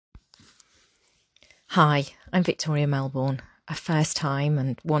Hi, I'm Victoria Melbourne, a first-time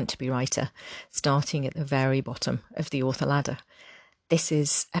and want-to-be writer, starting at the very bottom of the author ladder. This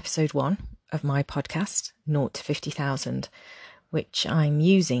is episode 1 of my podcast, 0 to 50,000, which I'm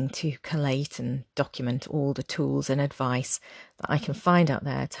using to collate and document all the tools and advice that I can find out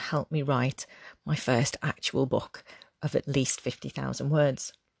there to help me write my first actual book of at least 50,000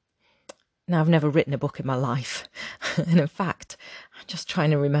 words. Now, I've never written a book in my life, and in fact, I'm just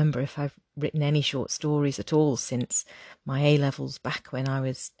trying to remember if I've written any short stories at all since my A-levels back when I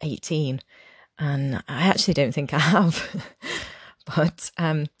was 18, and I actually don't think I have. But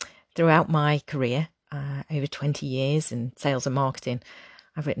throughout my career, over 20 years in sales and marketing,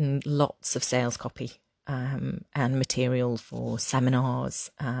 I've written lots of sales copy and material for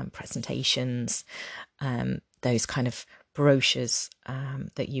seminars, presentations, those kind of brochures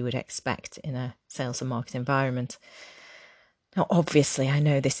that you would expect in a sales and marketing environment. Now, obviously, I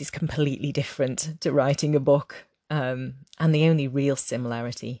know this is completely different to writing a book, and the only real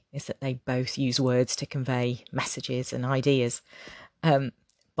similarity is that they both use words to convey messages and ideas.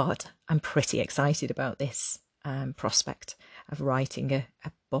 But I'm pretty excited about this prospect of writing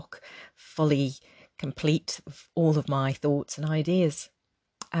a book fully complete of all of my thoughts and ideas.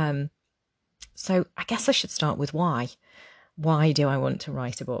 So I guess I should start with why. Why do I want to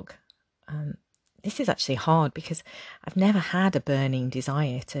write a book? This is actually hard because I've never had a burning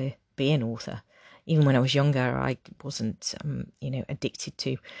desire to be an author. Even when I was younger, I wasn't, addicted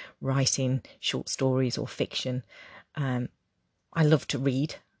to writing short stories or fiction. I love to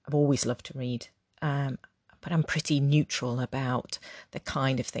read. I've always loved to read. But I'm pretty neutral about the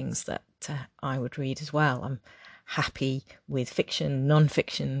kind of things that I would read as well. I'm happy with fiction,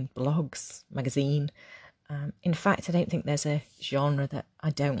 non-fiction, blogs, magazine. In fact, I don't think there's a genre that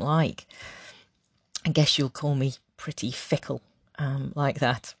I don't like. I guess you'll call me pretty fickle like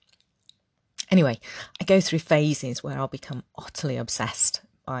that. Anyway, I go through phases where I'll become utterly obsessed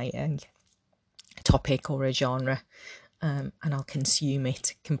by a topic or a genre, and I'll consume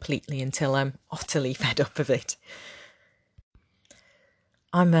it completely until I'm utterly fed up of it.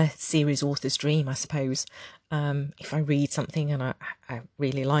 I'm a series author's dream, I suppose. If I read something and I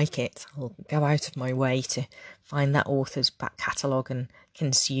really like it, I'll go out of my way to find that author's back catalogue and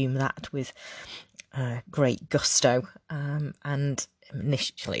consume that with great gusto, and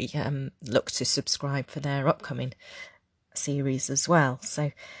initially look to subscribe for their upcoming series as well.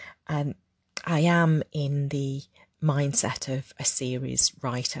 So I am in the mindset of a series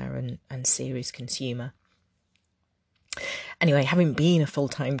writer and series consumer. Anyway, having been a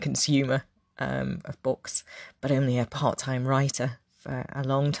full-time consumer of books, but only a part-time writer for a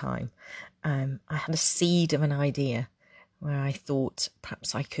long time, I had a seed of an idea where I thought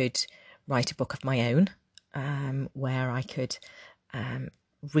perhaps I could write a book of my own, where I could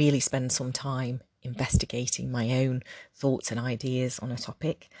really spend some time investigating my own thoughts and ideas on a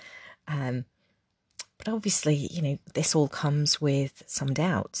topic. But obviously, this all comes with some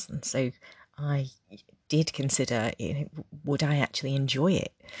doubts. And so I did consider, would I actually enjoy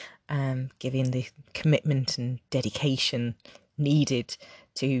it, given the commitment and dedication needed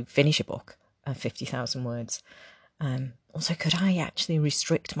to finish a book of 50,000 words. Also, could I actually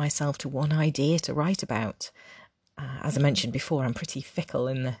restrict myself to one idea to write about? As I mentioned before, I'm pretty fickle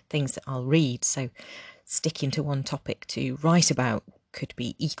in the things that I'll read, so sticking to one topic to write about could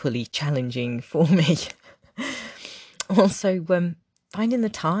be equally challenging for me. Also, finding the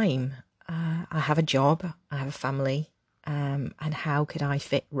time. I have a job, I have a family, and how could I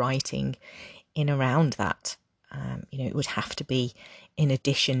fit writing in around that? It would have to be in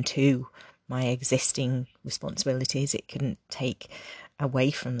addition to my existing responsibilities. It couldn't take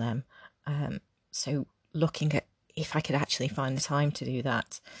away from them. So looking at if I could actually find the time to do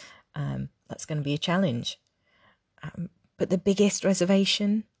that, that's going to be a challenge. But the biggest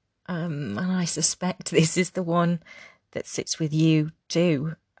reservation, and I suspect this is the one that sits with you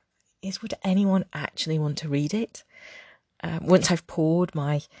too, is would anyone actually want to read it? Once I've poured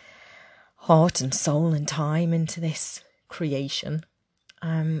my heart and soul and time into this creation,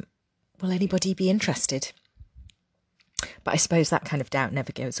 will anybody be interested? But I suppose that kind of doubt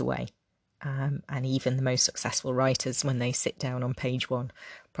never goes away. And even the most successful writers, when they sit down on page 1,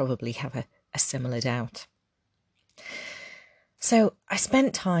 probably have a similar doubt. So I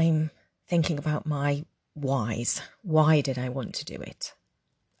spent time thinking about my whys. Why did I want to do it?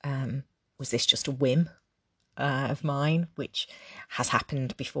 Was this just a whim of mine, which has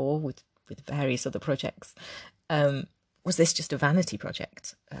happened before with various other projects? Was this just a vanity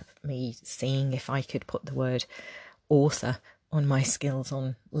project of me seeing if I could put the word author on my skills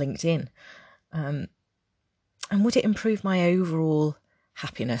on LinkedIn? And would it improve my overall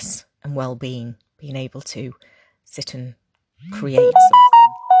happiness and well-being being able to sit and create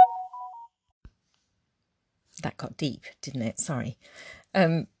something. That got deep, didn't it? Sorry.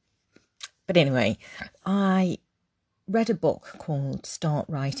 But anyway, I read a book called Start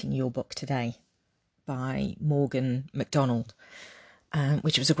Writing Your Book Today by Morgan MacDonald,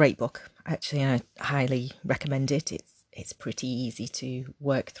 which was a great book. Actually, I highly recommend it. It's pretty easy to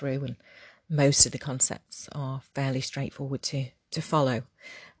work through, and most of the concepts are fairly straightforward to follow.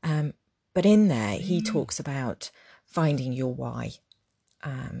 But in there, he talks about finding your why.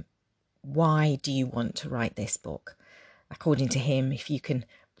 Why do you want to write this book? According to him, if you can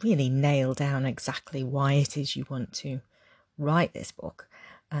really nail down exactly why it is you want to write this book,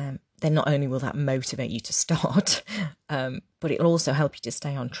 then not only will that motivate you to start, but it'll also help you to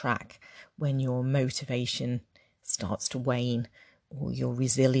stay on track when your motivation starts to wane or your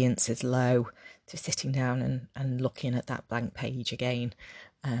resilience is low, to sitting down and looking at that blank page again,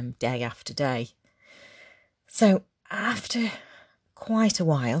 day after day. So after quite a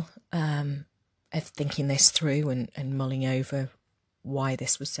while of thinking this through and mulling over why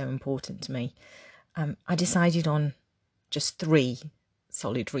this was so important to me, I decided on just 3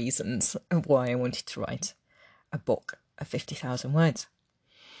 solid reasons of why I wanted to write a book of 50,000 words.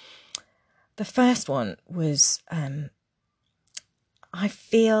 The first one was I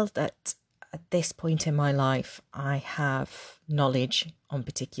feel that at this point in my life I have knowledge on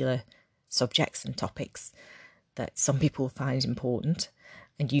particular subjects and topics that some people find important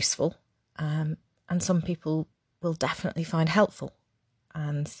and useful, and some people will definitely find helpful.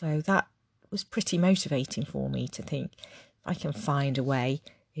 And so that was pretty motivating for me to think, if I can find a way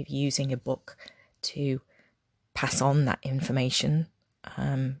of using a book to pass on that information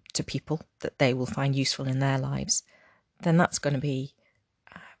to people that they will find useful in their lives, then that's going to be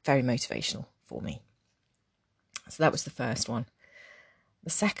very motivational for me. So that was the first one.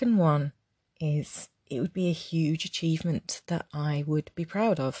 The second one is it would be a huge achievement that I would be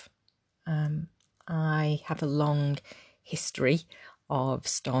proud of. I have a long history of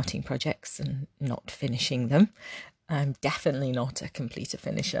starting projects and not finishing them. I'm definitely not a completer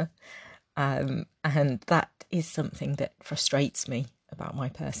finisher. And that is something that frustrates me about my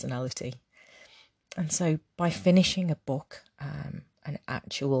personality. And so by finishing a book, an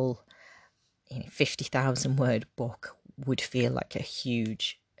actual 50,000 word book would feel like a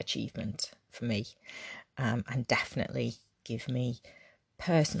huge achievement for me, and definitely give me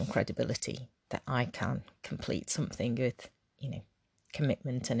personal credibility that I can complete something with,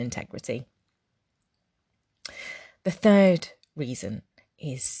 commitment and integrity. The third reason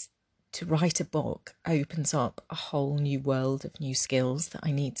is to write a book opens up a whole new world of new skills that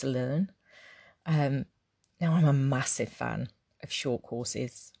I need to learn. Now, I'm a massive fan of short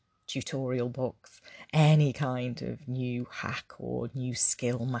courses, tutorial books, any kind of new hack or new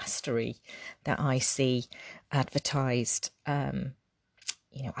skill mastery that I see advertised.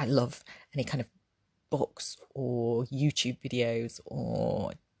 I love any kind of books or YouTube videos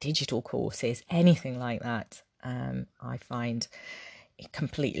or digital courses, anything like that. I find it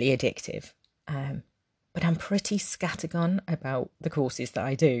completely addictive. But I'm pretty scattergun about the courses that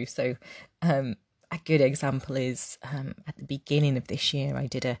I do. So a good example is at the beginning of this year, I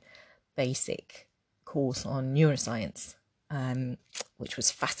did a basic course on neuroscience, which was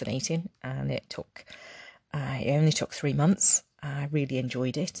fascinating, and it only took 3 months. I really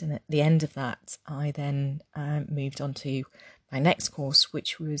enjoyed it, and at the end of that I then moved on to my next course,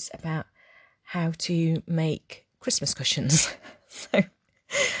 which was about how to make Christmas cushions. So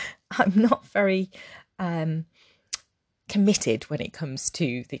I'm not very committed when it comes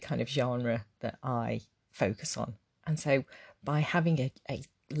to the kind of genre that I focus on, and so by having a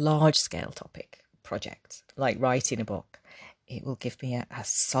large scale topic project like writing a book, it will give me a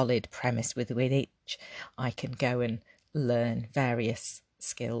solid premise with which I can go and learn various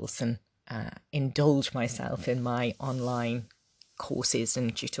skills and indulge myself in my online courses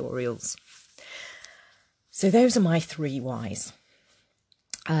and tutorials. So those are my 3 whys.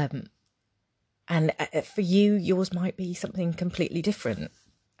 And for you, yours might be something completely different.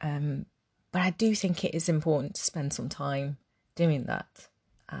 But I do think it is important to spend some time doing that.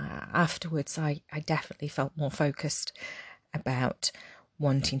 Afterwards, I definitely felt more focused about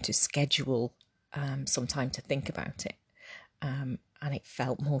wanting to schedule some time to think about it. And it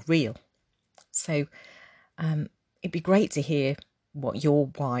felt more real. So it'd be great to hear what your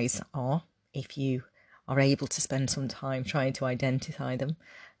whys are, if you are able to spend some time trying to identify them.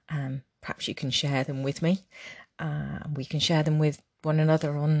 Perhaps you can share them with me. We can share them with one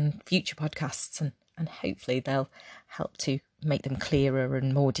another on future podcasts, and hopefully they'll help to make them clearer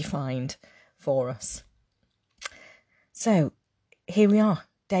and more defined for us. So here we are,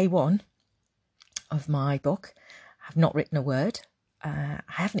 day 1. of my book. I've not written a word. I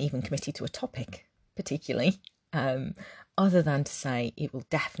haven't even committed to a topic particularly, other than to say it will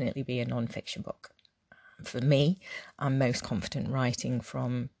definitely be a non-fiction book. For me, I'm most confident writing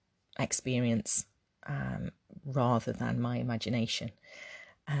from experience rather than my imagination.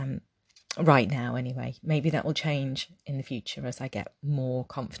 Right now, anyway. Maybe that will change in the future as I get more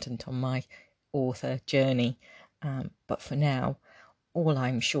confident on my author journey. But for now, all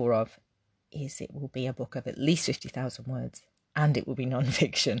I'm sure of is it will be a book of at least 50,000 words, and it will be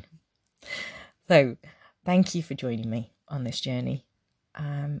non-fiction. So thank you for joining me on this journey,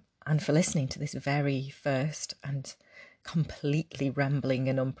 and for listening to this very first and completely rambling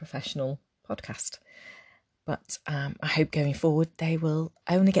and unprofessional podcast. But I hope going forward they will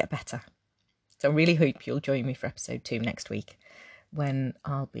only get better. So I really hope you'll join me for episode 2 next week, when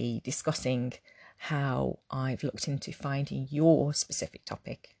I'll be discussing how I've looked into finding your specific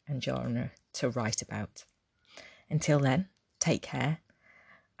topic and genre to write about. Until then, take care,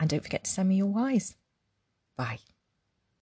 and don't forget to send me your whys. Bye.